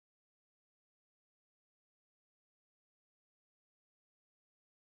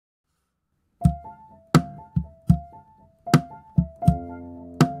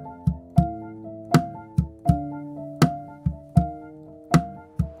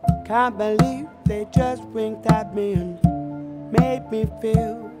Can't believe they just winked at me and made me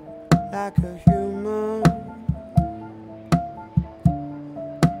feel like a human.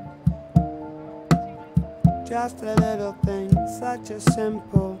 Just a little thing, such a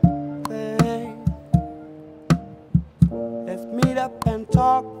simple thing. Let's meet up and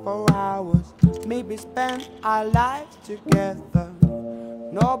talk for hours, maybe spend our lives together.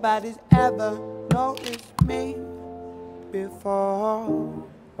 Nobody's ever noticed me before.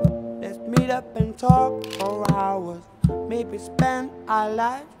 Let's meet up and talk for hours, maybe spend our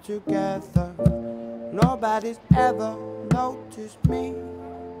lives together. Nobody's ever noticed me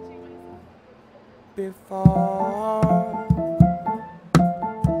before.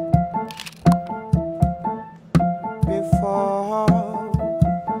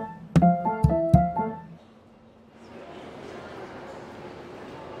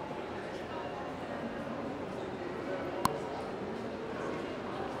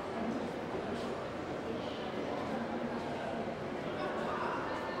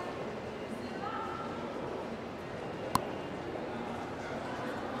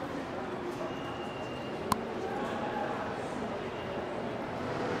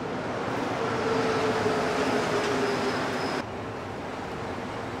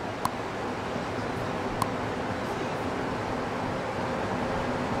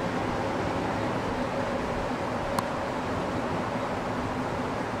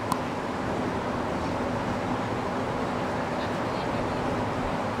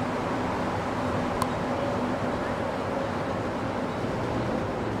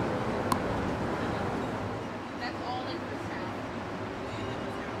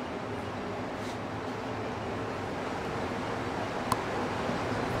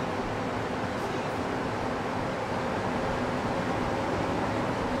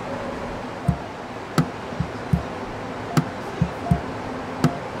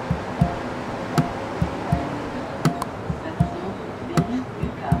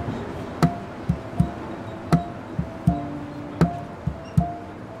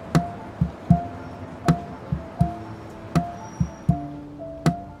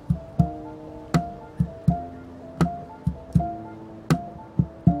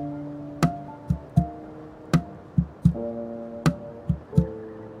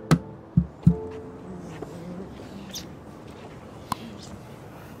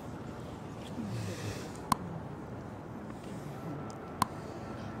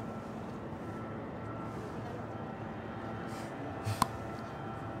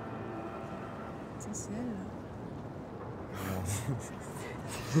 C'est celle-là.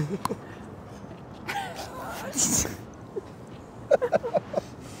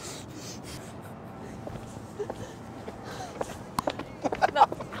 Non,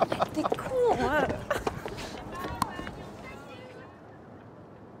 t'es con, hein.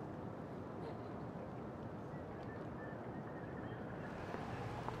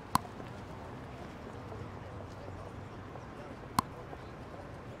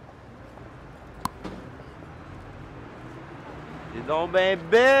 T'es donc ben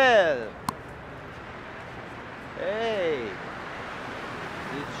belle! Hey!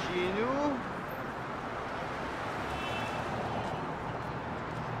 T'es chez nous?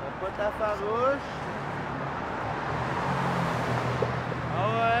 T'as pas ta farouche? Ah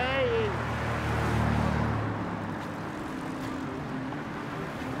ouais!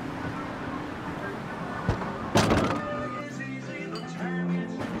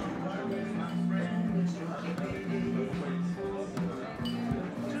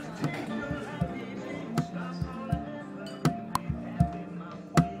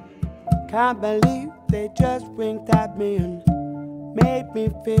 Can't believe they just winked at me and made me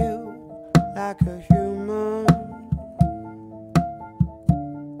feel like a human.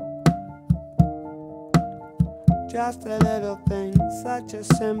 Just a little thing, such a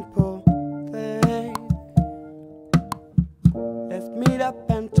simple thing. Let's meet up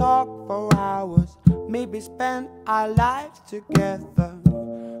and talk for hours, maybe spend our lives together.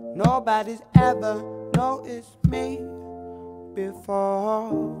 Nobody's ever noticed me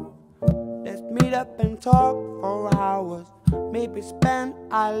before. Let's meet up and talk for hours, maybe spend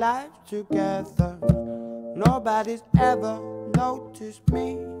our lives together. Nobody's ever noticed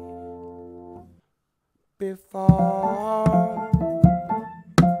me before.